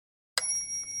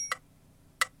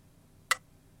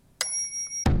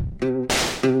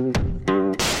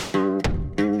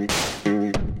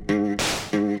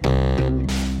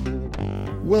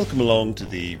Welcome along to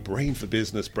the Brain for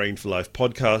Business, Brain for Life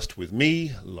podcast with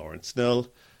me, Lawrence Snell,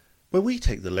 where we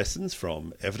take the lessons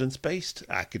from evidence-based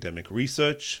academic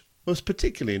research, most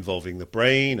particularly involving the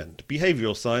brain and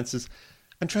behavioral sciences,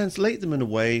 and translate them in a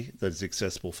way that is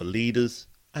accessible for leaders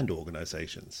and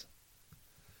organizations.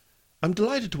 I'm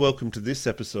delighted to welcome to this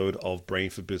episode of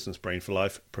Brain for Business, Brain for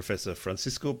Life, Professor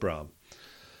Francisco Brahm.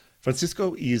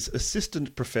 Francisco is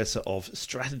Assistant Professor of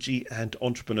Strategy and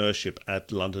Entrepreneurship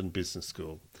at London Business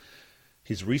School.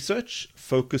 His research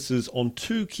focuses on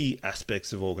two key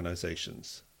aspects of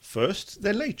organizations. First,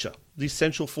 their nature, the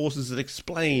essential forces that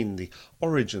explain the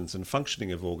origins and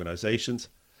functioning of organizations.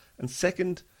 And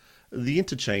second, the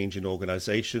interchange in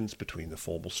organizations between the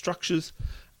formal structures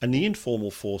and the informal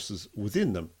forces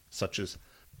within them, such as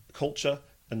culture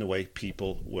and the way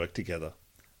people work together.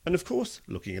 And of course,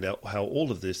 looking at how all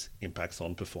of this impacts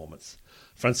on performance.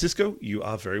 Francisco, you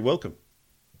are very welcome.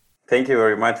 Thank you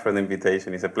very much for the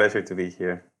invitation. It's a pleasure to be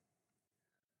here.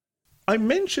 I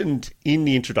mentioned in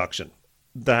the introduction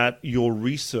that your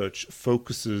research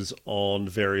focuses on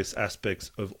various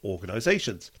aspects of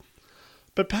organizations.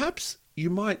 But perhaps you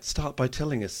might start by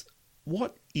telling us,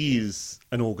 what is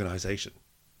an organization?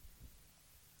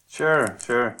 Sure.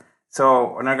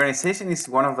 So an organization is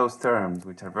one of those terms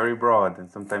which are very broad and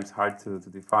sometimes hard to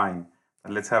define.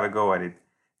 But let's have a go at it.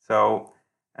 So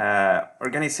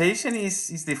organization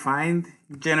is defined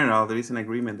in general. There is an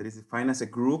agreement that is defined as a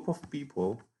group of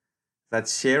people that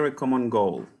share a common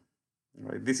goal.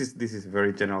 Right? This is a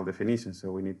very general definition,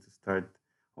 so we need to start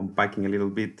unpacking a little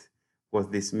bit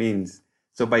what this means.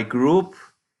 So by group,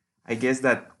 I guess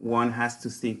that one has to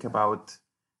think about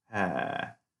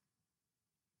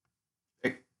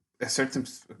a certain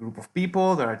group of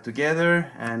people that are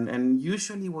together, and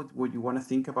usually what you want to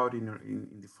think about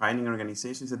in defining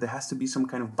organizations is that there has to be some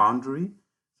kind of boundary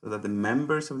so that the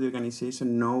members of the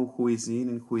organization know who is in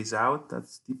and who is out.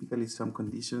 That's typically some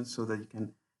conditions so that you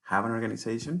can have an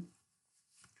organization.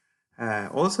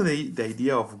 Also, the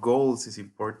idea of goals is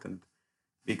important,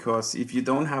 because if you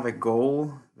don't have a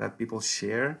goal that people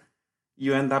share,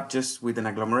 you end up just with an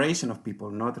agglomeration of people,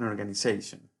 not an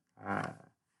organization.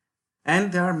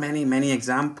 And there are many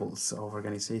examples of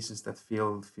organizations that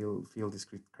fill this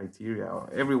criteria.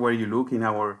 Everywhere you look in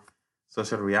our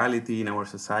social reality, in our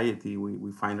society,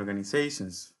 we find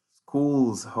organizations,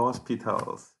 schools,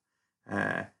 hospitals,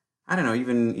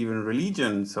 even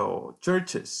religions or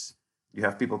churches. You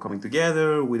have people coming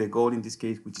together with a goal, in this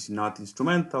case, which is not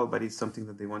instrumental, but it's something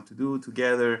that they want to do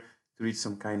together to reach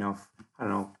some kind of,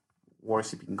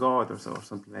 worshiping God or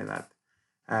something like that.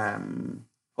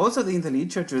 Also, in the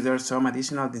literature, there are some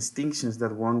additional distinctions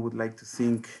that one would like to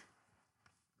think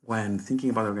when thinking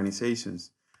about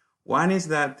organizations. One is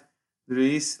that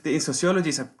in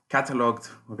sociology have cataloged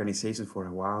organizations for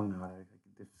a while now.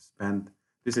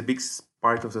 There's a big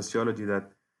part of sociology that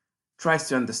tries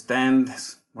to understand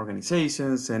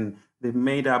organizations, and they've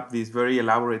made up this very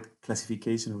elaborate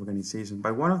classification of organizations.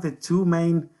 But one of the two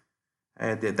main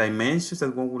the dimensions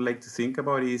that one would like to think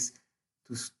about is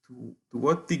to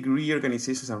what degree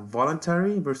organizations are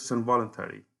voluntary versus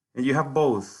involuntary. And you have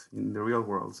both in the real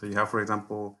world. So you have, for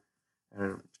example,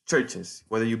 churches,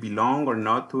 whether you belong or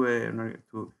not to an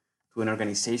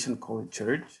organization called a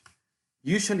church,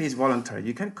 usually it's voluntary.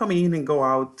 You can come in and go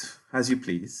out as you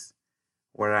please.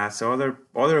 Whereas other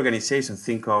organizations,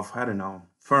 think of,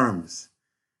 firms,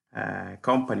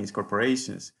 companies,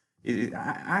 corporations,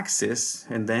 access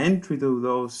and the entry to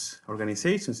those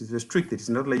organizations is restricted. It's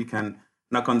not like you can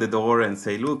knock on the door and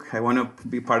say, look, I want to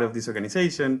be part of this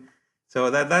organization.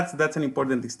 So that's an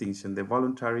important distinction, the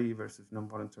voluntary versus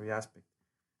non-voluntary aspect.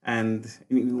 And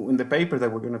in the paper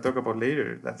that we're going to talk about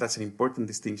later, that's an important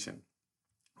distinction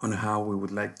on how we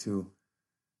would like to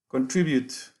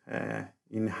contribute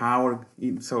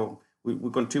so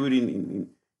we contribute in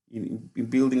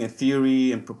building a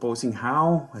theory and proposing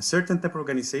how a certain type of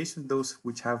organization, those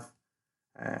which have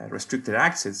restricted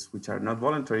access, which are not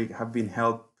voluntary, have been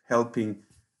helping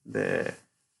the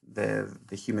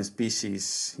human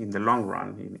species in the long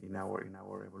run in our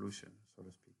evolution, so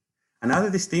to speak. Another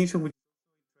distinction which is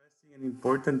interesting and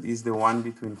important is the one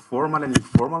between formal and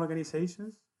informal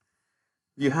organizations.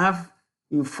 You have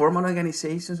informal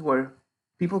organizations where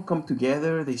people come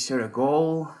together, they share a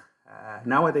goal.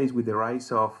 Nowadays, with the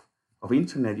rise of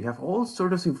internet, you have all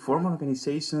sorts of informal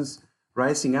organizations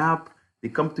rising up. They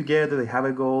come together, they have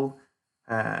a goal.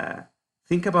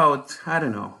 Think about,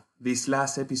 this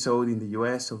last episode in the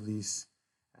US of these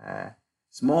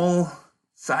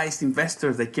small-sized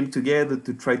investors that came together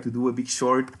to try to do a big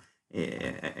short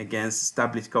against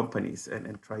established companies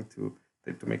and try to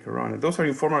make a run. And those are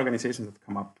informal organizations that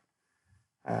come up.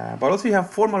 But also you have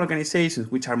formal organizations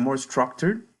which are more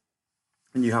structured,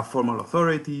 and you have formal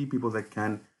authority, people that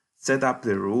can set up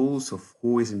the rules of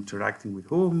who is interacting with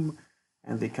whom,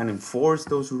 and they can enforce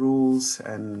those rules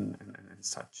and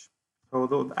such.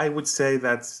 So I would say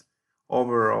that's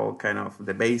overall kind of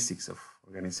the basics of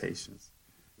organizations.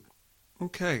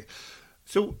 Okay.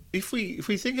 So if we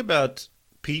think about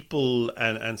people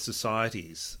and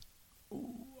societies,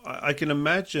 I can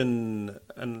imagine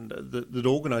that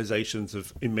organizations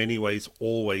have in many ways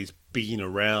always been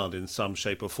around in some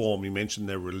shape or form. You mentioned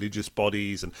their religious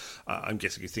bodies, and I'm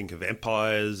guessing you think of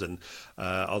empires and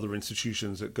other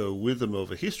institutions that go with them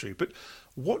over history. But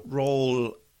what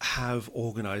role have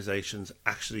organizations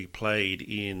actually played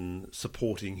in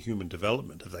supporting human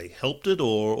development? Have they helped it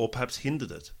or perhaps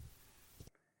hindered it?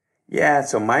 Yeah,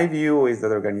 so my view is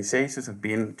that organizations have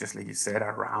been, just like you said,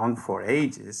 around for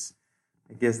ages.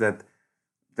 I guess that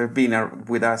they've been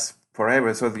with us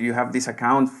forever. So you have this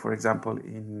account, for example,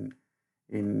 in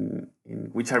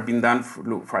which have been done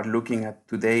for looking at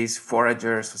today's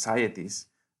forager societies.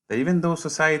 That even those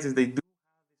societies, they do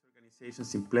have these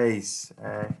organizations in place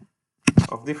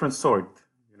of different sort.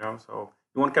 So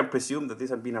one can presume that these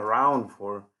have been around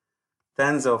for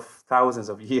tens of thousands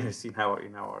of years in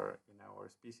our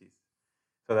species.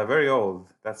 So they're very old.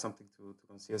 That's something to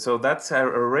consider. So that's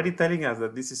already telling us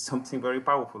that this is something very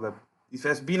powerful. That it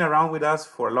has been around with us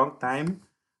for a long time.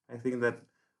 I think that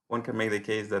one can make the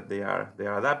case that they are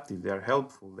adaptive, they are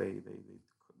helpful, they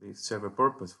serve a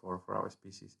purpose for our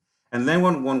species. And then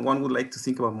one would like to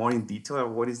think about more in detail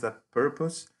of what is that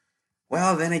purpose.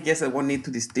 Well, then I guess that one need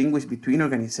to distinguish between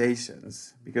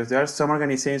organizations, because there are some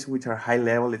organizations which are high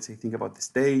level. Let's say think about the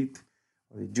state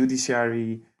or the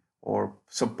judiciary or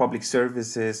some public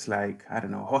services like, I don't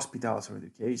know, hospitals or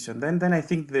education. Then I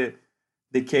think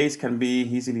the case can be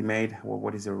easily made. Well,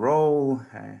 what is the role?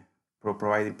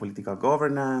 Providing political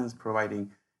governance,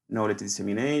 providing knowledge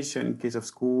dissemination in case of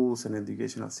schools and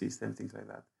educational system, things like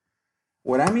that.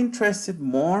 What I'm interested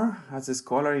more as a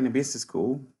scholar in a business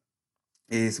school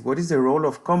is what is the role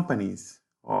of companies,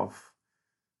 of,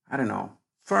 I don't know,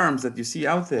 firms that you see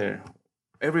out there,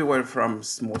 everywhere from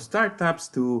small startups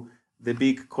to the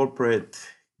big corporate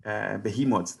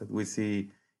behemoths that we see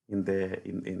in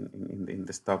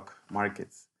the stock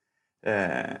markets.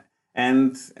 Uh,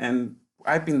 and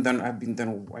I've been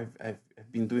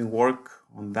doing work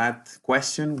on that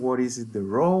question. What is the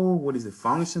role? What is the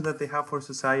function that they have for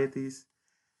societies?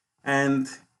 And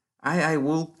I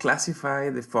will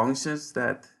classify the functions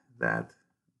that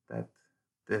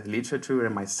the literature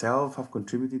and myself have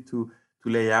contributed to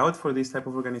lay out for these type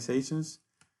of organizations.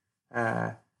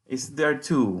 Is there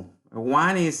two.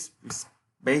 One is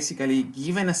basically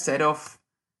given a set of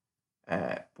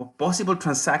possible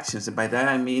transactions. And by that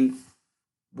I mean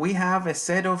we have a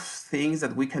set of things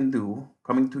that we can do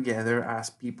coming together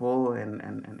as people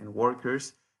and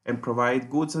workers and provide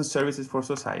goods and services for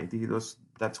society.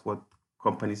 That's what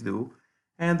companies do.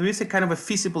 And there is a kind of a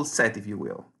feasible set, if you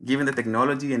will, given the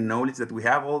technology and knowledge that we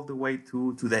have all the way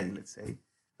to today, let's say,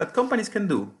 that companies can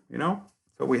do.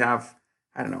 So we have,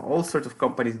 I don't know, all sorts of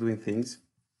companies doing things.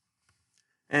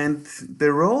 And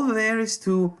the role there is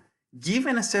to,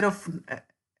 given a set of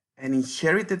an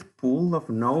inherited pool of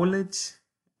knowledge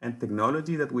and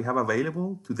technology that we have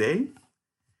available today,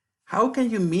 how can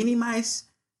you minimize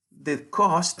the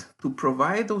cost to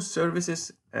provide those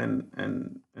services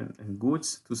and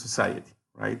goods to society,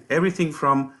 right? Everything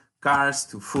from cars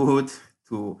to food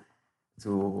to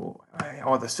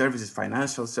other services,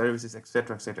 financial services,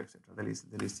 etc., etc., etc.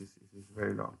 The list is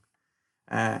very long.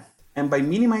 Uh, and by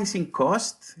minimizing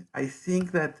cost, I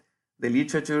think that the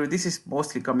literature, this is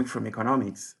mostly coming from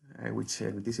economics, which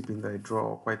a discipline that I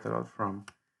draw quite a lot from,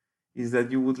 is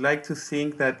that you would like to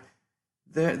think that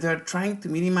they're trying to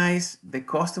minimize the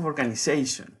cost of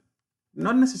organization,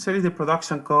 not necessarily the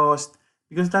production cost,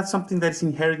 because that's something that's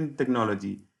inherent in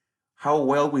technology. How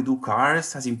well we do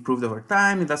cars has improved over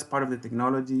time, and that's part of the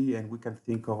technology. And we can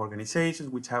think of organizations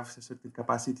which have a certain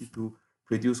capacity to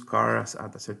produce cars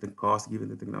at a certain cost given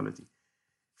the technology.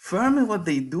 Firms, what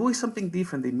they do is something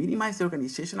different. They minimize the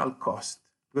organizational cost.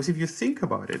 Because if you think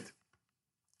about it,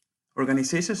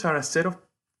 organizations are a set of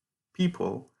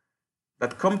people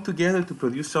that come together to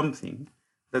produce something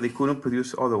that they couldn't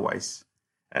produce otherwise,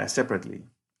 separately.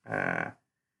 Uh,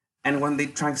 and when they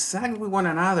transact with one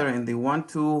another and they want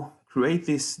to create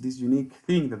this unique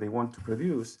thing that they want to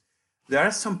produce, there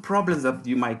are some problems that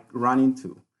you might run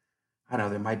into. I don't know,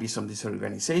 there might be some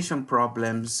disorganization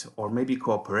problems, or maybe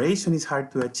cooperation is hard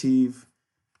to achieve.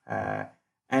 Uh,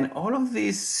 and all of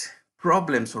these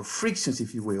problems or frictions,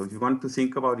 if you will, you want to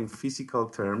think about in physical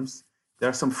terms, there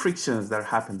are some frictions that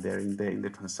happen there in the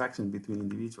transaction between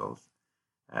individuals.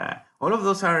 All of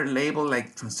those are labeled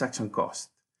like transaction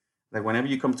cost. Like whenever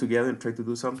you come together and try to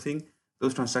do something,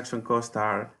 those transaction costs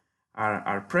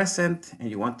are present,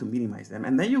 and you want to minimize them.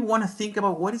 And then you want to think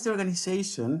about what is the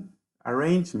organization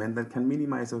arrangement that can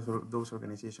minimize those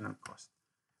organizational costs.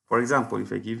 For example,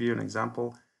 if I give you an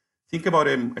example, think about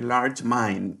a large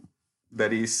mine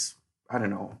that is, I don't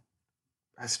know,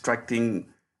 extracting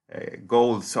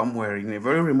gold somewhere in a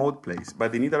very remote place,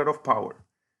 but they need a lot of power.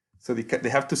 So they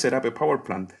have to set up a power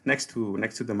plant next to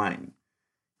the mine.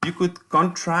 You could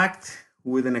contract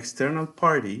with an external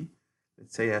party,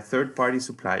 let's say a third-party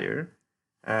supplier,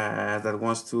 that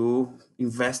wants to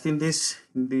invest in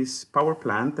this power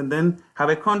plant, and then have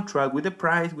a contract with a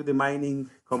price with the mining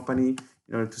company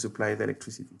in order to supply the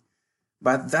electricity.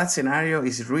 But that scenario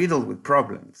is riddled with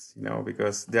problems,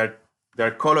 because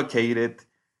they're collocated.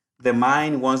 The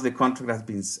mine, once the contract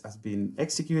has been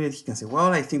executed, he can say,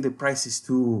 well, I think the price is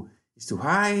too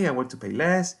high, I want to pay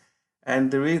less.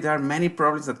 And there are many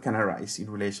problems that can arise in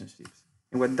relationships.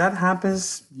 And when that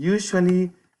happens,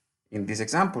 usually in this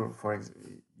example, for example,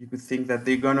 you could think that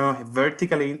they're gonna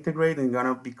vertically integrate and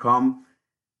gonna become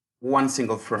one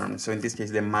single firm. So in this case,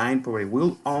 the mine probably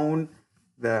will own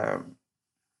the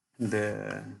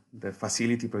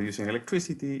facility producing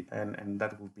electricity, and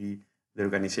that will be the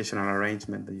organizational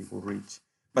arrangement that you will reach.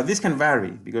 But this can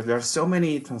vary because there are so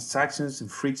many transactions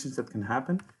and frictions that can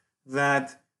happen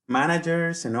that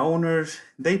managers and owners,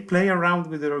 they play around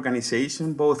with their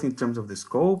organization, both in terms of the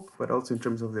scope, but also in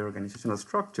terms of the organizational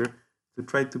structure, to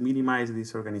try to minimize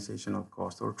this organizational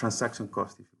cost or transaction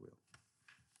cost, if you will.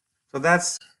 So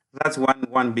that's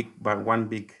one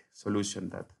big solution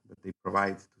that they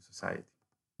provide to society.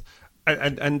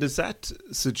 And does that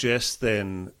suggest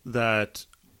then that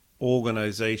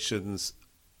organizations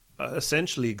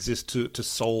essentially exist to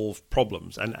solve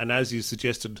problems? And as you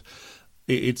suggested,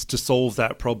 it's to solve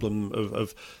that problem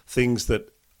of things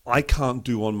that I can't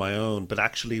do on my own, but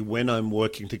actually when I'm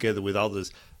working together with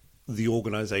others, the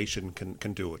organization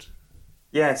can do it.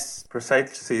 Yes,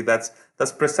 precisely. That's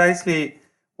precisely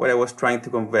what I was trying to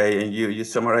convey, and you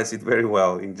summarized it very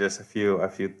well in just a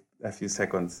few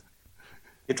seconds.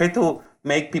 You try to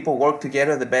make people work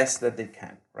together the best that they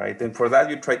can, right? And for that,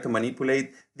 you try to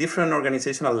manipulate different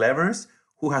organizational levers,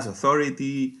 who has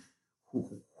authority,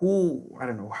 who I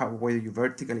don't know, whether you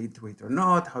vertically integrate or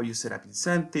not, how you set up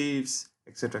incentives,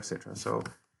 etc., etc. So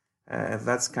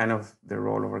that's kind of the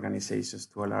role of organizations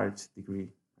to a large degree,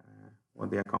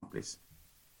 what they accomplish.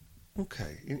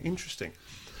 Okay, interesting.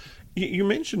 You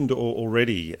mentioned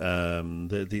already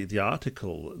the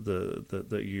article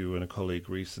that you and a colleague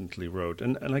recently wrote,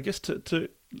 and I guess to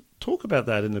talk about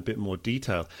that in a bit more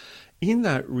detail. In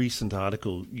that recent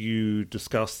article, you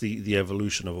discussed the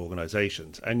evolution of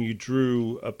organizations, and you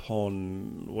drew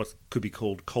upon what could be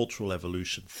called cultural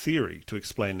evolution theory to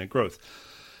explain their growth.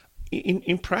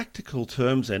 In practical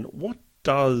terms, then, what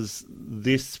does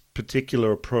this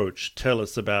particular approach tell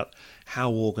us about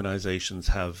how organizations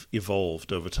have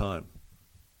evolved over time?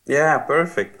 Yeah,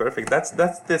 perfect.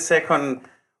 That's the second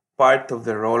part of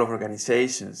the role of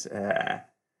organizations,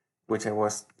 which I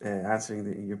was answering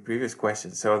in your previous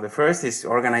question. So the first is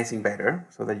organizing better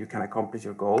so that you can accomplish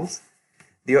your goals.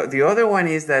 The other one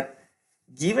is that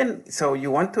so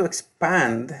you want to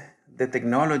expand the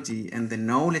technology and the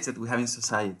knowledge that we have in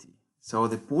society. So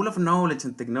the pool of knowledge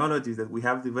and technologies that we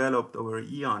have developed over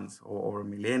eons or over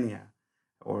millennia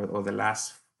or the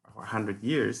last 100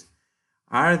 years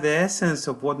are the essence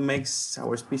of what makes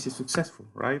our species successful,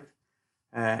 right?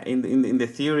 In the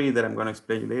theory that I'm going to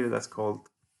explain you later, that's called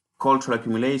cultural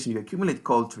accumulation. You accumulate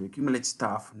culture, you accumulate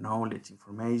stuff, knowledge,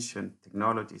 information,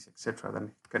 technologies, etc., that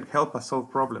can help us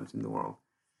solve problems in the world.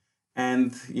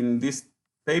 And in this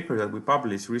paper that we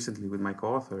published recently with my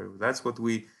co-author,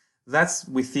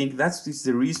 we think that's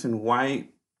the reason why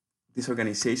these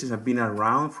organizations have been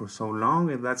around for so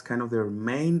long, and that's kind of their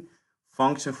main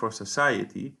function for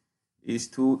society, is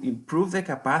to improve the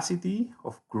capacity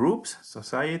of groups,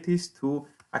 societies, to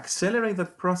accelerate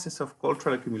that process of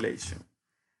cultural accumulation.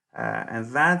 And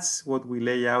that's what we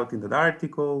lay out in that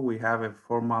article. We have a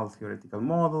formal theoretical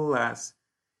model, as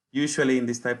usually in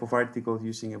this type of articles,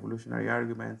 using evolutionary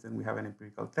arguments, and we have an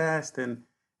empirical test, and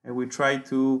we try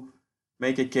to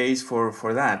make a case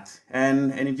for that.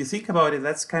 And if you think about it,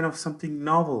 that's kind of something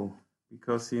novel,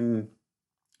 because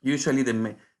usually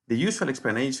the usual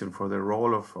explanation for the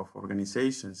role of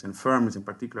organizations and firms, in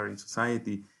particular in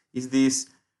society, is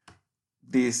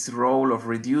this role of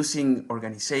reducing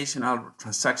organizational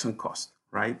transaction cost,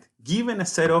 right? Given a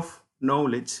set of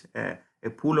knowledge, a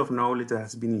pool of knowledge that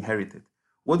has been inherited.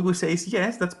 What we say is,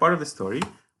 yes, that's part of the story,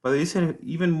 But there is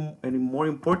even a more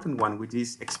important one, which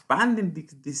is expanding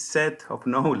this set of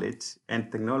knowledge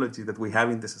and technology that we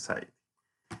have in the society.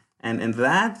 And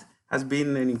that has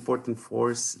been an important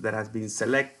force that has been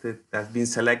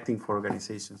selecting for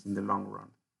organizations in the long run.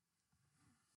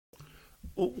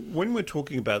 When we're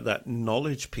talking about that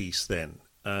knowledge piece, then,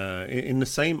 in the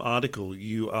same article,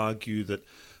 you argue that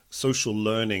social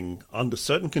learning, under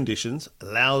certain conditions,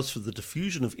 allows for the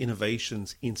diffusion of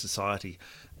innovations in society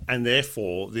and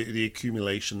therefore the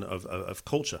accumulation of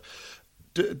culture.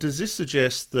 Does this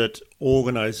suggest that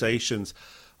organizations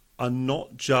are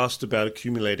not just about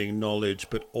accumulating knowledge,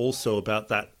 but also about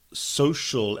that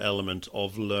social element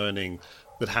of learning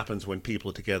that happens when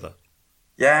people are together?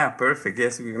 Yeah, perfect.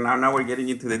 Yes, now we're getting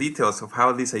into the details of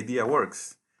how this idea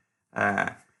works.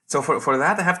 Uh, so for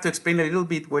that, I have to explain a little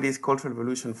bit what is cultural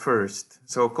evolution first.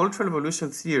 So cultural evolution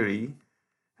theory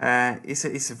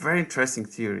is a very interesting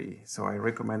theory. So I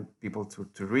recommend people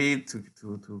to read,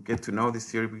 to get to know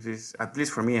this theory, because at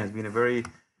least for me, has been a very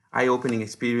eye-opening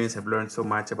experience. I've learned so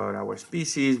much about our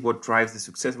species, what drives the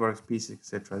success of our species,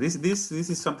 etc. This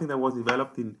is something that was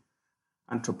developed in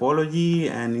anthropology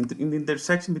and in the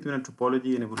intersection between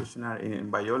anthropology and evolutionary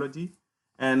and biology.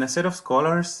 And a set of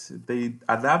scholars, they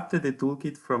adapted the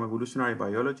toolkit from evolutionary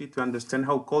biology to understand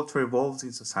how culture evolves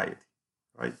in society,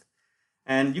 right?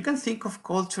 And you can think of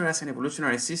culture as an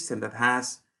evolutionary system that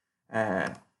has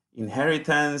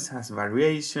inheritance, has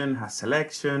variation, has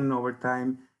selection over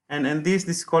time. And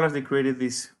these scholars, they created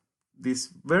this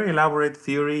very elaborate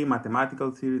theory, mathematical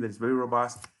theory that is very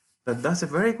robust, that does a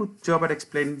very good job at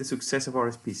explaining the success of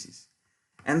our species.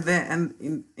 And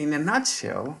in a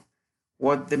nutshell,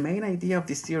 what the main idea of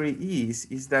this theory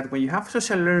is that when you have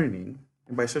social learning,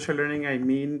 and by social learning I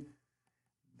mean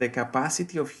the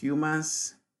capacity of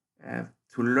humans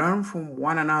to learn from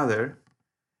one another,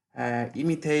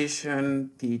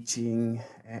 imitation, teaching,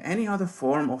 any other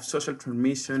form of social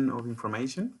transmission of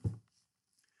information,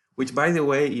 which, by the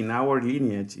way, in our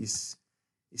lineage is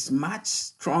much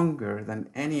stronger than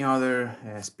any other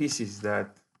species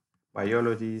that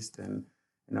biologists and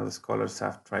other scholars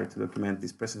have tried to document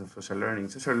this presence of social learning.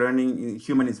 Social learning in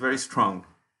human is very strong.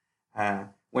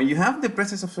 When you have the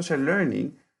presence of social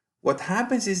learning, what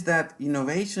happens is that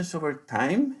innovations over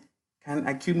time can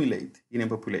accumulate in a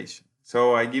population.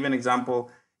 So I give an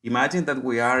example. Imagine that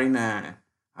we are in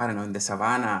in the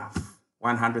savannah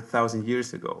 100,000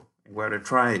 years ago, and we're a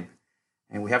tribe,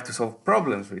 and we have to solve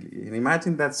problems really. And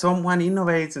imagine that someone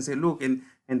innovates and say, look,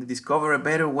 and discover a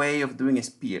better way of doing a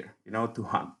spear, to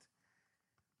hunt.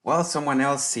 Well, someone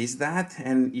else sees that,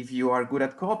 and if you are good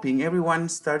at copying, everyone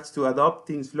starts to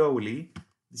adopting slowly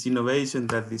this innovation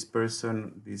that this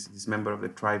person, this member of the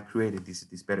tribe created,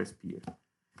 this better spear.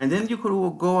 And then you could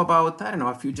go about,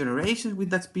 a few generations with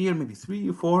that spear, maybe 3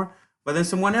 or 4, but then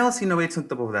someone else innovates on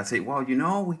top of that. Say, well,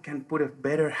 we can put a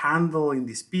better handle in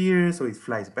the spear so it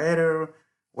flies better,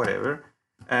 whatever.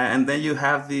 And then you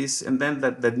have this, and then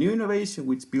that new innovation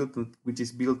which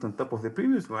is built on top of the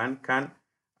previous one can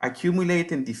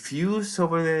accumulate and diffuse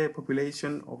over the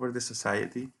population, over the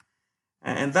society.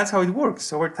 And that's how it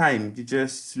works over time. You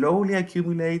just slowly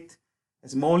accumulate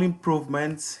small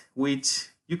improvements, which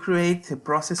you create a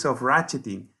process of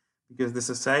ratcheting, because the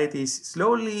society is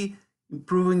slowly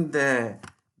improving the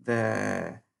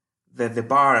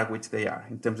bar at which they are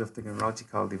in terms of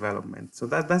technological development. So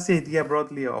that's the idea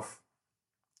broadly of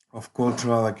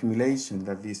cultural accumulation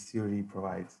that this theory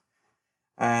provides.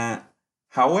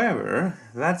 However,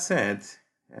 that said,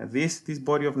 this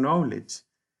body of knowledge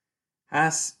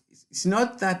it's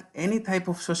not that any type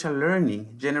of social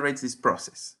learning generates this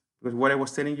process. Because what I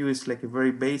was telling you is like a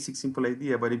very basic, simple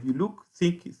idea. But if you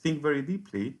think very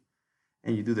deeply,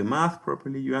 and you do the math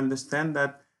properly, you understand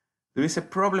that there is a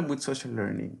problem with social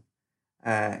learning,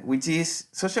 which is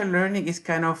social learning is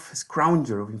kind of a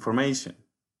scrounger of information.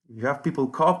 If you have people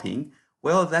copying,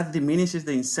 well, that diminishes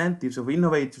the incentives of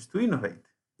innovators to innovate.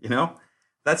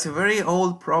 That's a very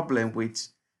old problem which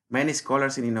many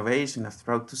scholars in innovation have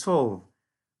tried to solve.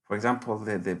 For example,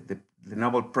 the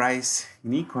Nobel Prize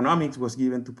in economics was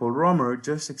given to Paul Romer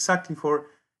just exactly for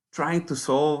trying to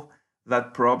solve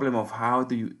that problem of how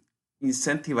do you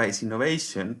incentivize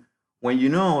innovation when you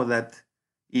know that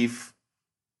if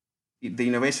the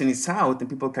innovation is out and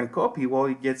people can copy,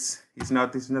 well, it's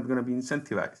not going to be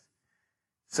incentivized.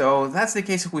 So that's the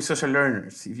case with social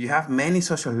learners. If you have many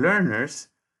social learners,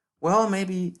 well,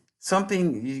 maybe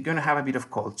you're going to have a bit of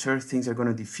culture. Things are going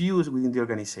to diffuse within the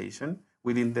organization,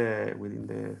 within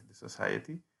the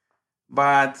society,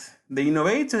 but the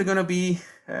innovators are going to be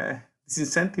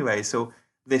disincentivized. So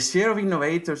the share of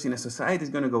innovators in a society is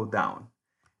going to go down,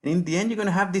 and in the end, you're going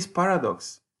to have this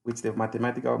paradox. which the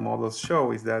mathematical models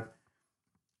show, is that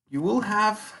you will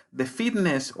have the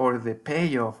fitness or the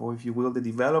payoff, or if you will, the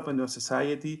development of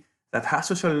society that has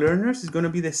social learners is going to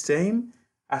be the same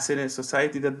as in a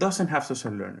society that doesn't have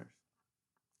social learners.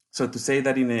 So to say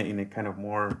that in a kind of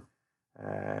more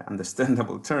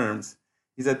understandable terms,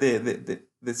 is that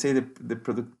let's say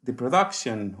the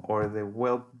production or the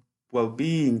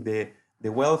well-being, the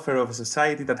welfare of a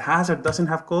society that has or doesn't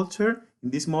have culture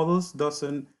in these models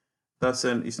doesn't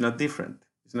is not different.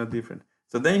 It's not different.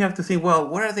 So then you have to think, well,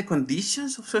 what are the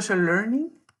conditions of social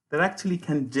learning that actually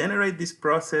can generate this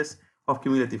process of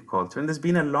cumulative culture? And there's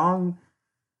been a long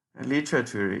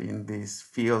literature in this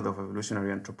field of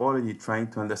evolutionary anthropology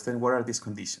trying to understand what are these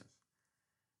conditions.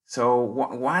 So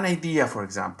one idea, for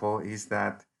example, is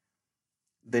that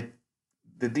the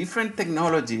different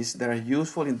technologies that are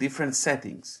useful in different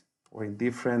settings or in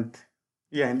different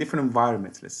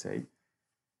environments, let's say,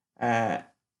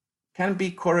 can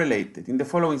be correlated in the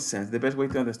following sense. The best way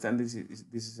to understand this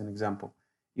is an example.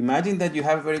 Imagine that you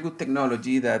have very good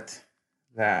technology that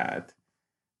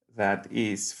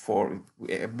is for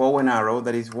a bow and arrow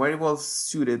that is very well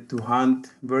suited to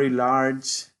hunt very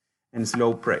large and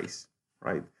slow prey,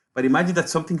 right? But imagine that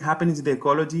something happens in the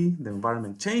ecology, the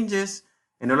environment changes,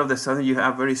 and all of a sudden you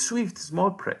have very swift,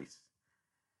 small prey.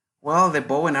 Well, the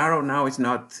bow and arrow now is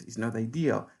not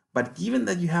ideal. But given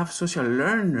that you have social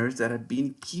learners that have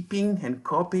been keeping and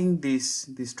copying this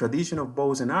tradition of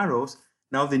bows and arrows,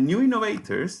 now the new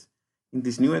innovators in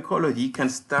this new ecology can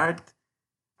start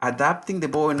adapting the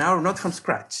bow and arrow not from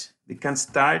scratch. They can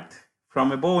start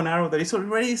from a bow and arrow that is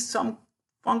already it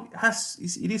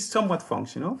is somewhat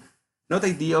functional, not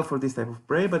ideal for this type of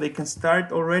prey, but they can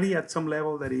start already at some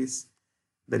level that is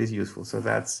useful. So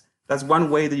that's one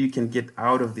way that you can get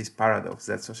out of this paradox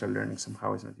that social learning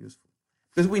somehow is not useful.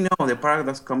 Because we know the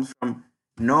paradox comes from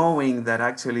knowing that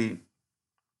actually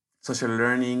social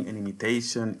learning and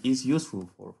imitation is useful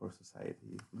for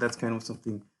society. That's kind of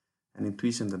something, an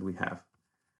intuition that we have.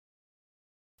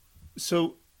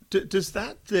 So, does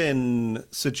that then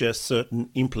suggest certain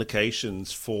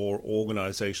implications for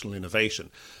organizational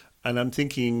innovation? And I'm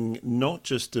thinking not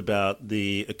just about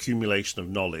the accumulation of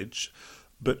knowledge,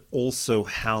 but also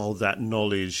how that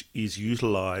knowledge is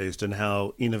utilized and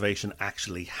how innovation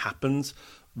actually happens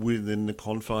within the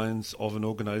confines of an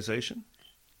organization?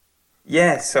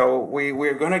 Yes, so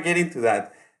we're going to get into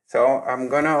that. So I'm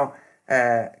going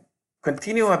to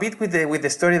continue a bit with the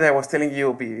story that I was telling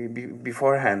you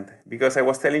beforehand, because I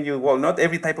was telling you, well, not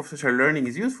every type of social learning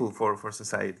is useful for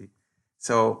society.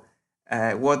 So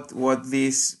what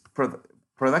these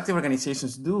productive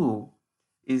organizations do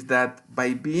is that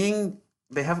by being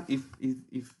they have if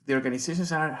the organizations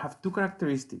have two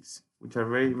characteristics which are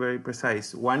very, very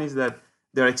precise. One is that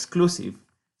they're exclusive,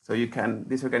 so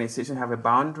this organization have a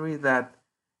boundary that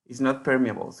is not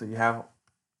permeable. So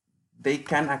they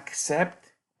can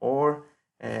accept or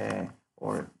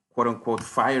quote unquote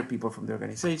fire people from the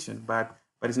organization, but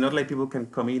it's not like people can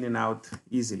come in and out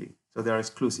easily. So they are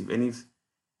exclusive. And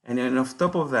then on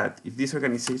top of that, if this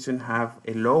organization have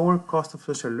a lower cost of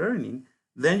social learning,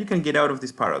 then you can get out of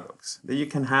this paradox. Then you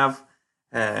can have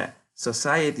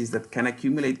societies that can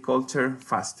accumulate culture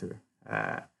faster.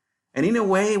 And in a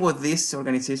way, what these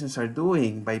organizations are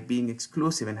doing by being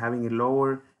exclusive and having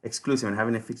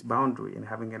a fixed boundary and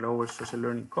having a lower social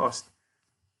learning cost,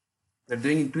 they're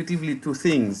doing intuitively two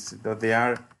things. That they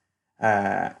are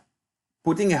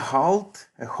putting a hold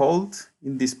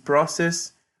in this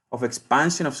process of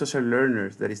expansion of social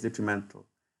learners that is detrimental.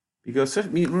 Because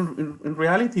in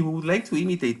reality, we would like to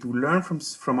imitate, to learn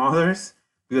from others,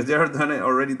 because they are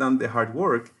already done the hard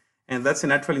work, and that's a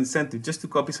natural incentive just to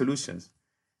copy solutions.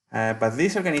 But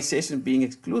these organizations being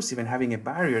exclusive and having a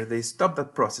barrier, they stop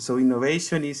that process. So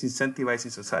innovation is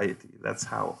incentivizing society. That's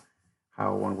how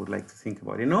one would like to think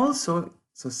about it. And also,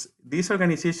 so these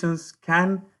organizations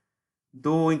can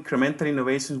do incremental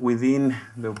innovations within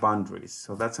the boundaries.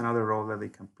 So that's another role that they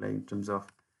can play in terms of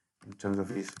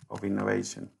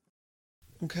innovation.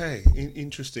 Okay,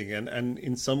 interesting. And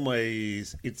in some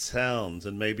ways, it sounds,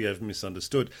 and maybe I've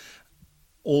misunderstood,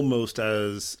 almost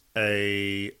as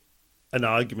an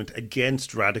argument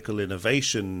against radical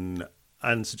innovation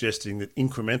and suggesting that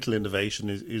incremental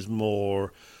innovation is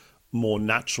more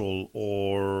natural,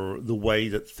 or the way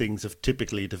that things have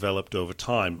typically developed over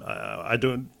time. I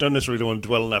don't necessarily want to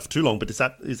dwell on that for too long, but is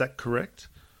that correct?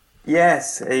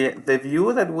 Yes, the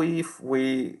view that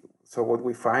so what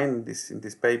we find in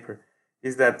this paper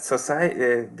is that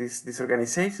society, these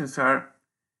organizations are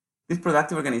these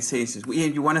productive organizations.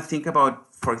 You want to think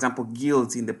about, for example,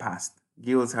 guilds in the past.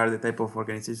 Guilds are the type of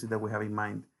organizations that we have in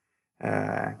mind,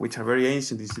 which are very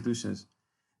ancient institutions.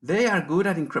 they are good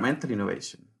at incremental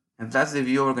innovation. And that's the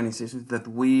view of organizations that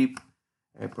we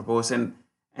propose. And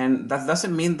that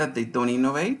doesn't mean that they don't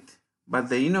innovate, but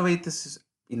they innovate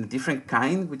in a different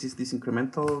kind, which is this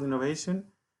incremental innovation.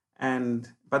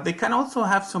 But they can also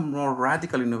have some more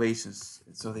radical innovations.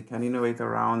 So they can innovate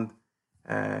around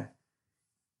uh,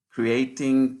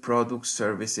 creating products,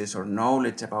 services, or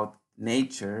knowledge about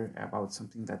nature, about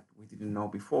something that we didn't know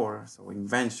before. So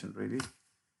invention, really.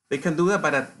 They can do that,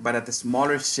 but at a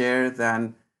smaller share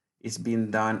than is being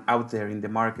done out there in the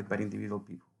market by individual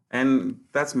people. And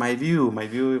that's my view. My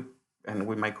view, and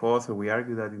with my co-author, we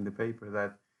argue that in the paper,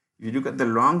 that if you look at the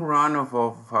long run of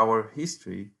our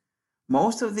history,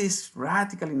 most of this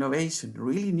radical innovation,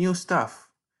 really new stuff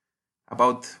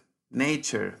about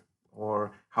nature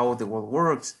or how the world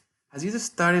works, has either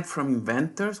started from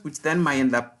inventors, which then might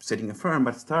end up setting a firm,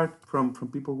 but start from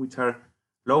people which are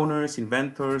loners,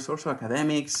 inventors, also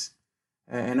academics,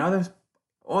 and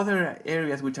other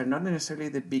areas which are not necessarily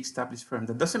the big established firms.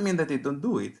 That doesn't mean that they don't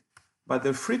do it, but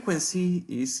the frequency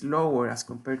is lower as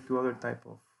compared to other type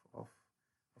of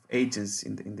agents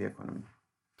in the economy.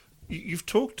 You've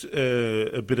talked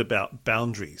a bit about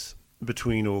boundaries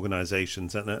between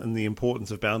organizations and the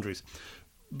importance of boundaries.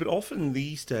 But often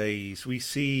these days we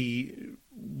see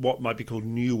what might be called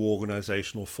new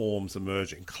organizational forms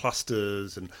emerging,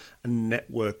 clusters and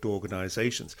networked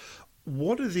organizations.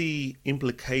 What are the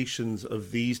implications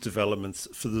of these developments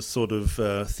for the sort of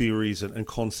theories and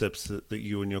concepts that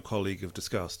you and your colleague have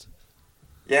discussed?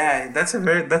 Yeah, that's a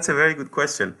very good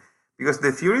question, because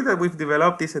the theory that we've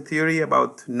developed is a theory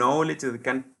about knowledge that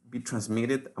can be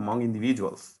transmitted among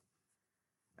individuals.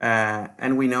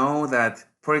 And we know that,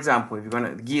 for example, if you're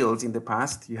going to guilds in the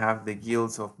past, you have the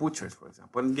guilds of butchers, for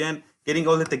example. And again, getting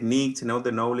all the techniques and all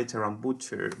the knowledge around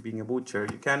being a butcher,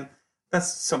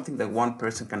 that's something that one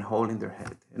person can hold in their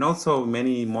head. And also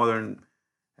many modern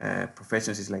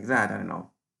professions is like that. I don't know,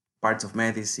 parts of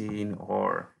medicine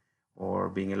or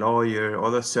being a lawyer,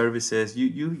 other services.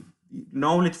 You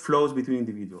knowledge flows between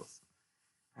individuals,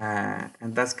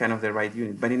 and that's kind of the right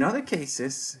unit. But in other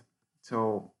cases,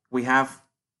 so we have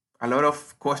a lot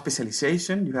of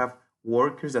co-specialization. You have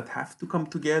workers that have to come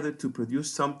together to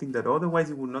produce something that otherwise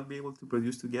you would not be able to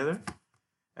produce together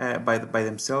by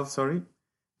themselves. Sorry,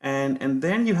 and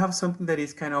then you have something that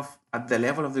is kind of at the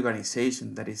level of the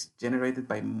organization that is generated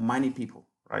by many people,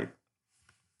 right?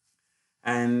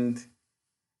 And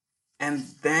and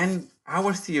then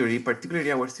our theory,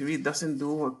 particularly our theory, doesn't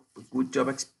do a good job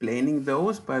explaining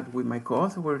those. But with my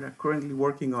co-author, we're currently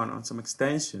working on some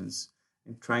extensions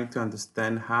and trying to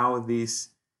understand how these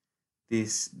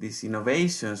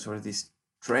innovations or these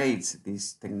traits,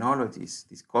 these technologies,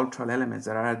 these cultural elements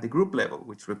that are at the group level,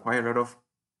 which require a lot of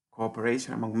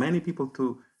cooperation among many people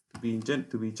to be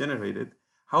generated,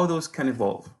 how those can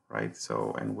evolve, right?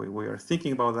 So, and we are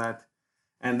thinking about that.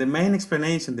 And the main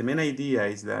explanation, the main idea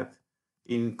is that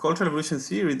in cultural evolution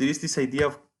theory, there is this idea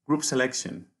of group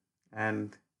selection,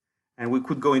 and we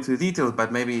could go into the details,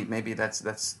 but maybe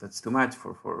that's too much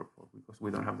for because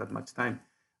we don't have that much time.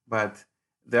 But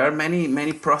there are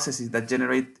many processes that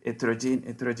generate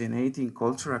heterogeneity in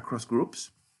culture across groups,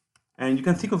 and you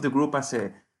can think of the group as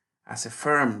a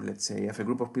firm, let's say, as a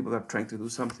group of people that are trying to do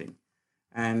something,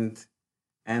 and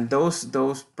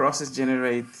those processes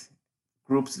generate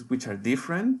groups which are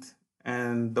different,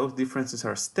 and those differences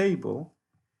are stable,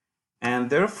 and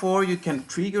therefore you can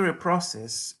trigger a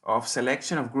process of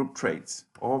selection of group traits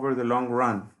over the long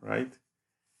run, right?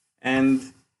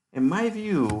 And in my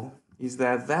view is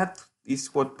that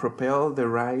is what propelled the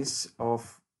rise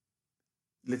of,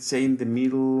 let's say, in the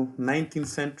middle 19th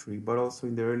century, but also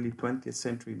in the early 20th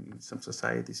century in some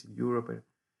societies in Europe,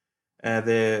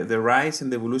 the rise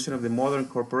and the evolution of the modern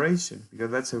corporation,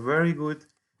 because that's a very good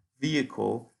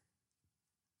vehicle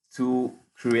to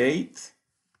create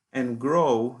and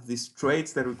grow these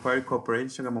traits that require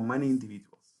cooperation among many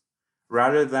individuals,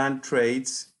 rather than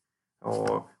traits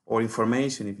or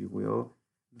information, if you will,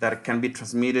 that can be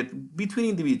transmitted between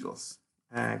individuals,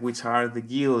 which are the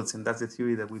guilds, and that's the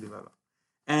theory that we developed.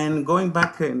 And going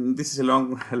back, and this is a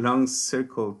long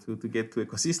circle to get to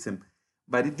ecosystem,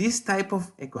 but this type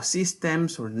of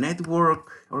ecosystems or network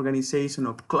organization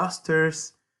or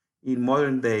clusters in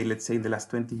modern day, let's say in the last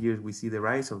 20 years, we see the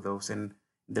rise of those. And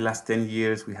in the last 10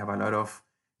 years, we have a lot of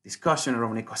discussion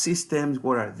around ecosystems.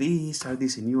 What are these? Are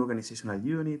these a new organizational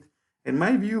unit? And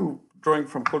my view, drawing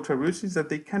from cultural roots, is that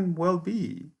they can well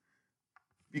be,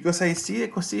 because I see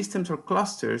ecosystems or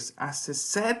clusters as a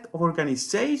set of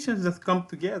organizations that come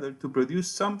together to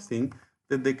produce something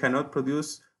that they cannot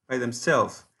produce by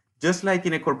themselves. Just like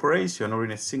in a corporation or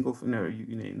in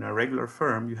a regular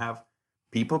firm, you have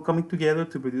people coming together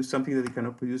to produce something that they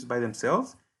cannot produce by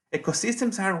themselves.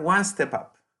 Ecosystems are one step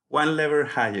up, one level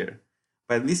higher.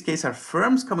 But in this case, are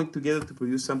firms coming together to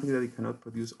produce something that they cannot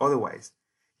produce otherwise.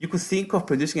 You could think of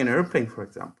producing an airplane, for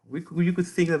example. You could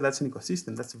think that that's an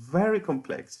ecosystem. That's very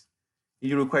complex.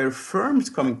 You require firms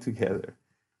coming together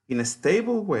in a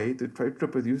stable way to try to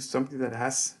produce something that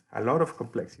has a lot of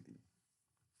complexity.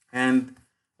 And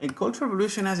cultural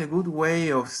evolution has a good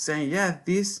way of saying, yeah,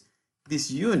 these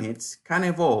units can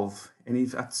evolve. And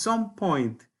if at some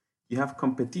point you have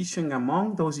competition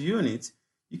among those units,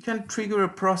 you can trigger a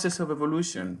process of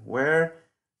evolution where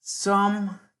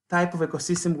some type of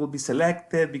ecosystem will be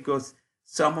selected because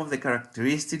some of the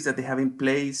characteristics that they have in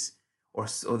place or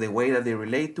the way that they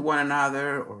relate to one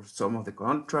another or some of the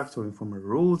contracts or informal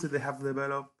rules that they have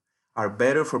developed are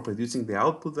better for producing the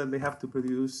output that they have to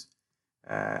produce.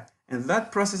 And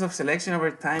that process of selection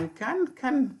over time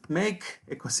can make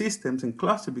ecosystems and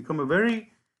clusters become a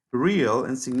very real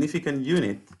and significant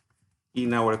unit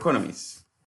in our economies.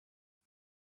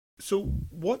 So,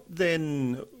 what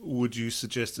then would you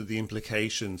suggest are the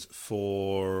implications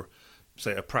for,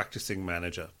 say, a practicing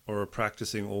manager or a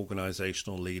practicing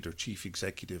organizational leader, chief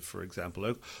executive, for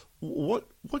example?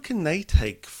 What can they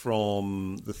take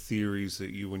from the theories that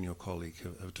you and your colleague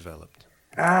have developed?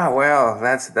 Well,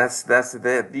 that's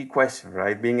the question,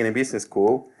 right? Being in a business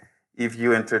school, if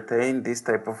you entertain this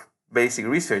type of basic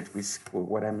research, which is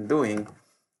what I'm doing,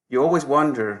 you always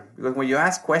wonder because when you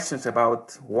ask questions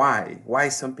about why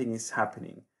something is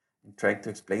happening, and trying to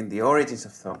explain the origins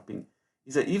of something,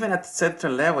 is that even at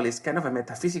certain level, it's kind of a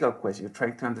metaphysical question. You're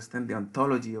trying to understand the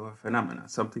ontology of a phenomena,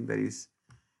 something that is,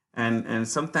 and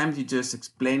sometimes you just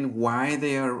explain why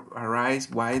they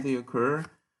arise, why they occur,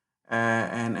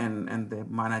 and the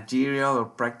managerial or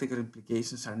practical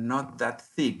implications are not that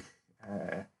thick.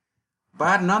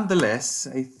 But nonetheless,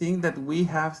 I think that we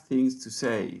have things to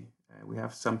say. We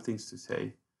have some things to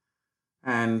say.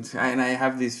 And I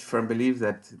have this firm belief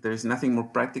that there is nothing more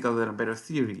practical than a better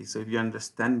theory. So if you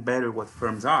understand better what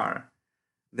firms are,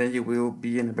 then you will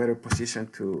be in a better position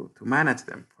to manage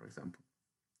them, for example.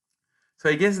 So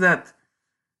I guess that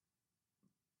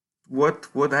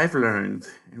what I've learned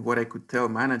and what I could tell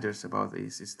managers about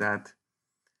this is that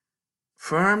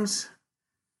firms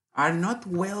are not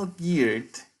well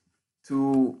geared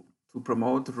to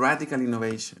promote radical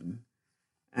innovation.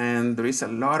 And there is a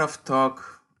lot of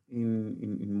talk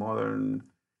in modern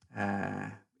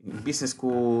in business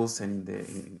schools and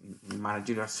in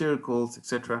managerial circles,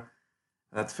 etc.,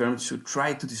 that firms should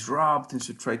try to disrupt and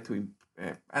should try to,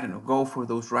 go for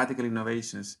those radical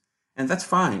innovations. And that's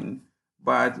fine.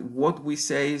 But what we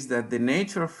say is that the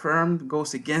nature of firm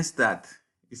goes against that.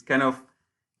 It's kind of,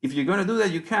 if you're going to do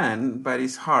that, you can, but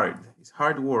it's hard. It's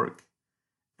hard work.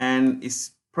 And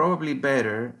it's probably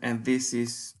better, and this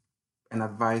is an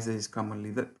advice that is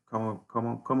commonly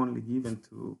given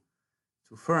to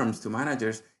firms, to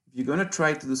managers. If you're going to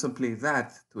try to do something like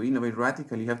that, to innovate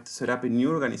radically, you have to set up a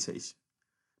new organization.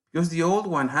 Because the old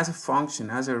one has a function,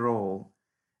 has a role,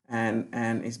 and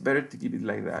it's better to keep it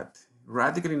like that.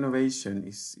 Radical innovation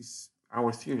is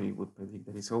our theory would predict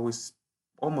that it's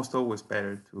almost always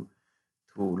better to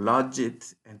lodge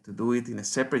it and to do it in a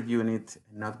separate unit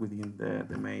and not within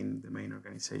the main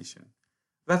organization.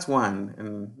 That's one,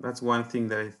 and that's one thing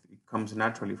that it comes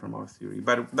naturally from our theory.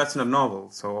 But that's not novel,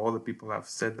 so all the people have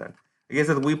said that. I guess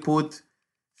that we put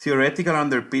theoretical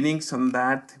underpinnings on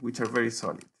that, which are very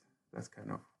solid. That's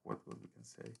kind of what we can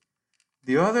say.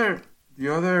 The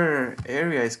other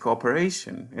area is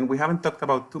cooperation, and we haven't talked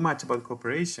about too much about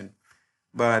cooperation.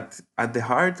 But at the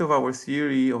heart of our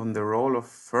theory on the role of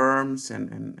firms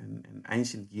and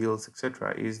ancient guilds,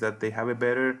 etc., is that they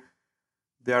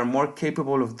are more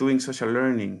capable of doing social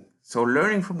learning. So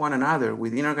learning from one another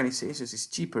within organizations is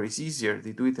cheaper, it's easier.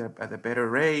 They do it at a better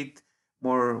rate,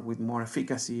 with more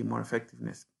efficacy, more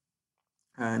effectiveness.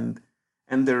 And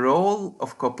the role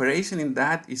of cooperation in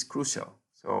that is crucial.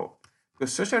 So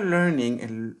because social learning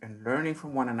and learning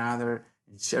from one another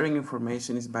and sharing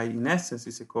information in essence,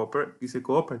 is a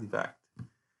cooperative act.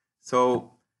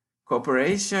 So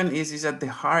cooperation is at the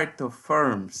heart of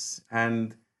firms,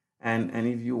 and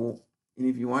if you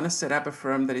want to set up a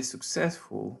firm that is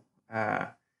successful,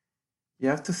 you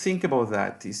have to think about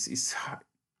that.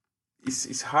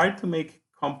 It's hard to make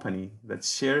a company that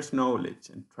shares knowledge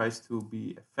and tries to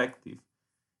be effective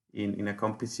in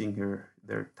accomplishing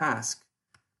their task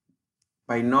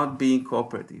by not being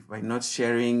cooperative, by not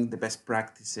sharing the best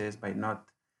practices, by not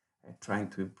trying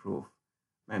to improve.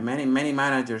 Many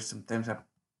managers sometimes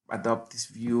adopt this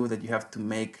view that you have to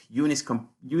make units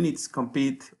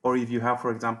compete, or if you have,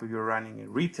 for example, you're running a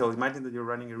retail, imagine that you're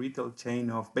running a retail chain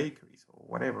of bakeries or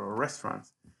whatever, or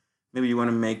restaurants. Maybe you want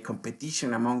to make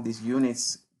competition among these units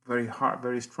very hard,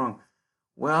 very strong.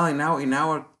 Well, in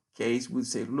our case, we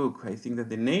say, look, I think that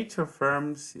the nature of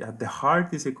firms at the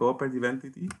heart is a cooperative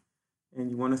entity, and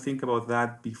you want to think about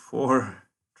that before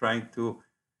trying to,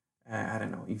 I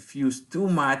don't know, infuse too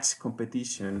much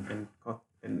competition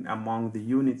and among the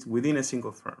units within a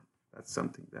single firm. That's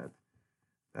something that,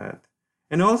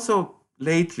 and also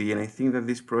lately, and I think that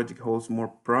this project holds more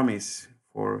promise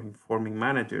for informing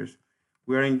managers.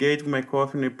 We are engaged with my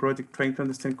co-author in a project trying to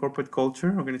understand corporate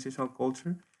culture, organizational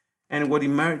culture, and what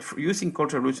emerged using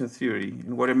cultural evolution theory.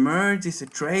 And what emerged is a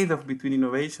trade-off between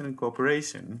innovation and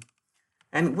cooperation.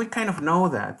 And we kind of know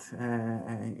that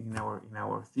in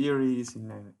our theories, in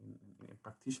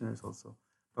practitioners also.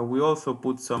 But we also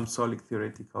put some solid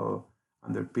theoretical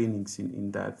underpinnings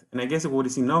in that. And I guess what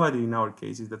is innovative in our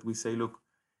case is that we say, look,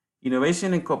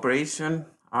 innovation and cooperation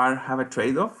have a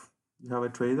trade-off. You have a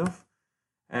trade-off,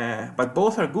 but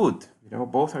both are good.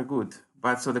 Both are good.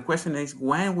 But so the question is,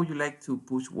 when would you like to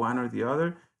push one or the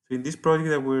other? So in this project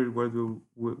that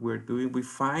we're doing, we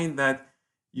find that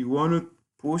you want to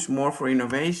push more for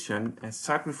innovation and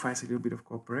sacrifice a little bit of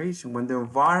cooperation when the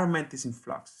environment is in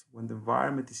flux, when the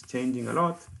environment is changing a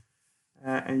lot,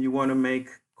 and you want to make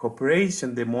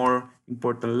cooperation the more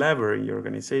important lever in your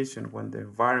organization when the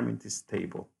environment is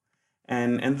stable.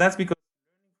 And that's because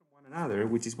learning from one another,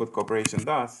 which is what cooperation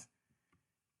does,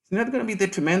 it's not going to be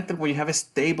detrimental when you have a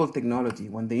stable technology,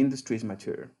 when the industry is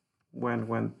mature.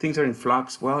 When things are in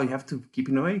flux, well, you have to keep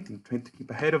innovating, trying to keep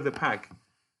ahead of the pack.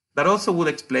 That also will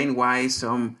explain why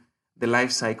the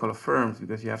life cycle of firms,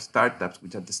 because you have startups,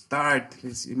 which at the start,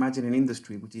 let's imagine an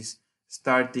industry which is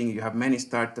starting, you have many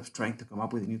startups trying to come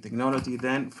up with a new technology,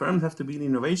 then firms have to be in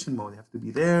innovation mode, they have to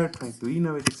be there, trying to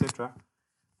innovate, etc.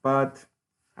 But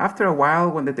after a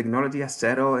while, when the technology has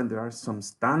settled and there are some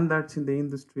standards in the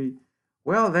industry,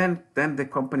 well, then the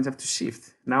companies have to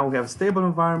shift. Now we have a stable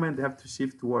environment, they have to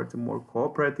shift towards a more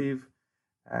cooperative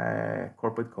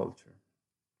corporate culture.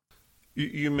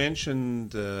 You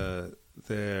mentioned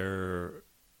there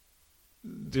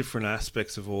different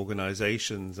aspects of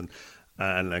organizations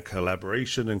and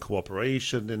collaboration and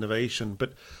cooperation, innovation.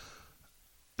 But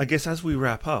I guess as we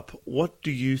wrap up, what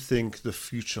do you think the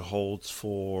future holds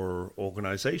for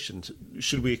organizations?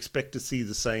 Should we expect to see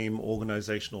the same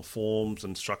organizational forms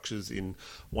and structures in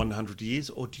 100 years,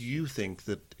 or do you think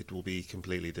that it will be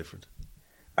completely different?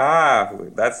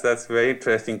 That's a very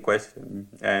interesting question.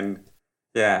 And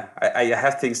yeah, I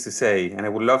have things to say, and I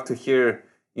would love to hear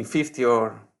in 50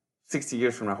 or 60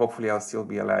 years from now, hopefully I'll still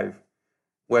be alive,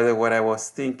 whether what I was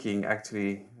thinking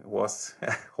actually was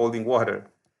holding water.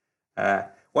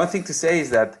 One thing to say is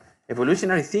that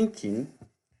evolutionary thinking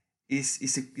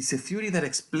is a theory that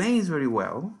explains very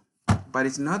well, but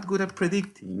it's not good at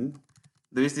predicting.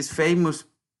 There is this famous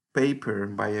paper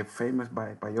by a famous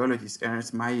biologist,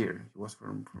 Ernst Mayr. He was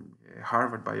from a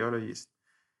Harvard biologist.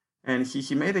 And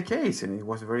he made a case, and it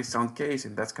was a very sound case,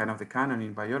 and that's kind of the canon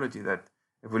in biology, that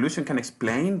evolution can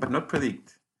explain but not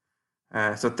predict.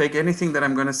 So take anything that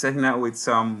I'm going to say now with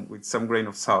some grain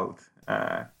of salt.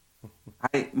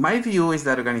 My view is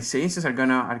that organizations are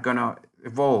gonna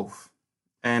evolve,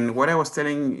 and what I was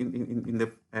telling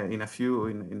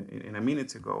in a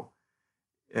minute ago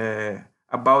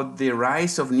about the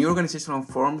rise of new organizational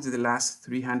forms in the last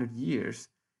 300 years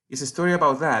is a story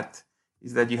about that.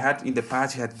 Is that you had in the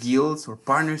past you had guilds or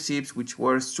partnerships which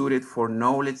were suited for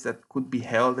knowledge that could be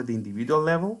held at the individual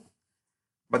level.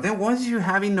 But then once you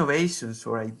have innovations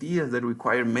or ideas that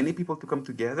require many people to come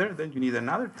together, then you need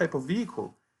another type of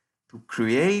vehicle to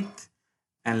create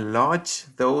and lodge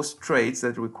those traits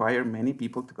that require many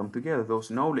people to come together,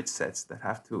 those knowledge sets that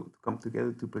have to come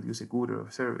together to produce a good or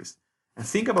a service. And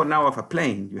think about now of a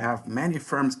plane. You have many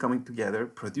firms coming together,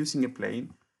 producing a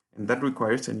plane, and that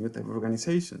requires a new type of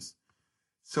organizations.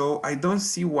 So I don't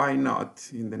see why not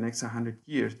in the next 100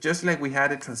 years. Just like we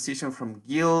had a transition from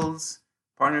guilds,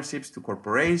 partnerships to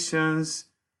corporations,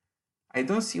 I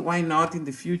don't see why not in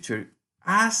the future,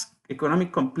 as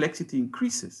economic complexity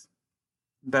increases,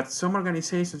 that some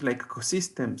organizations like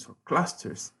ecosystems or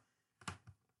clusters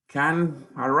can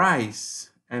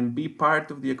arise and be part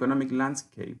of the economic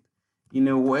landscape in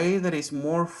a way that is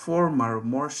more formal,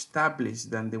 more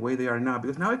established than the way they are now.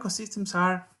 Because now ecosystems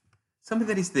are something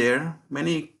that is there.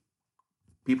 Many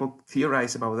people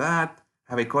theorize about that.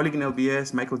 I have a colleague in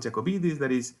LBS, Michael Jacobidis,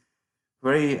 that is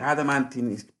very adamant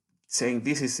in saying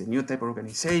this is a new type of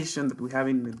organization that we have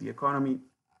in the economy.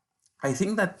 I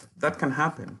think that can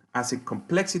happen as the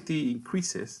complexity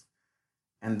increases,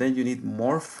 and then you need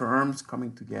more firms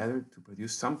coming together to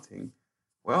produce something.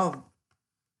 Well,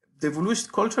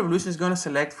 cultural evolution is going to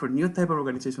select for new type of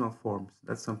organizational forms.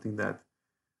 That's something that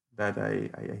I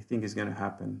think is going to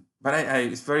happen. But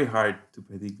it's very hard to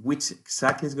predict which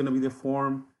exactly is going to be the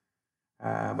form.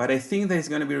 But I think that it's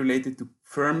going to be related to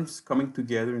firms coming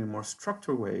together in a more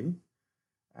structured way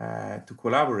to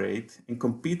collaborate and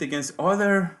compete against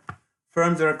other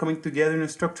firms that are coming together in a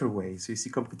structured way. So you see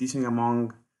competition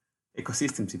among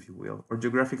ecosystems, if you will, or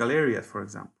geographical areas, for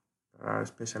example, that are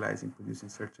specialized in producing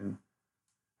certain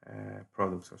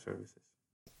products or services.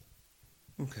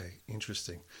 Okay,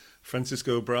 interesting.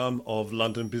 Francisco Brahm of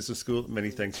London Business School,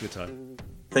 many thanks for your time.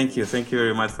 Thank you. Thank you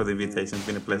very much for the invitation. It's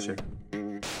been a pleasure.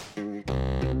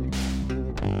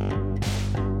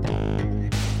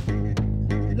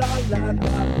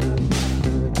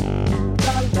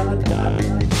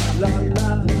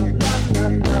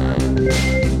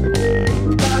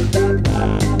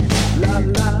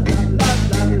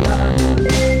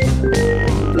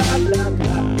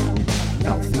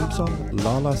 Our theme song,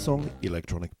 La La Song,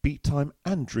 Electronic Beat Time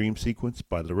and Dream Sequence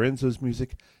by Lorenzo's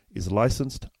Music is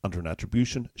licensed under an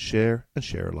attribution, share and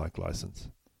share alike license.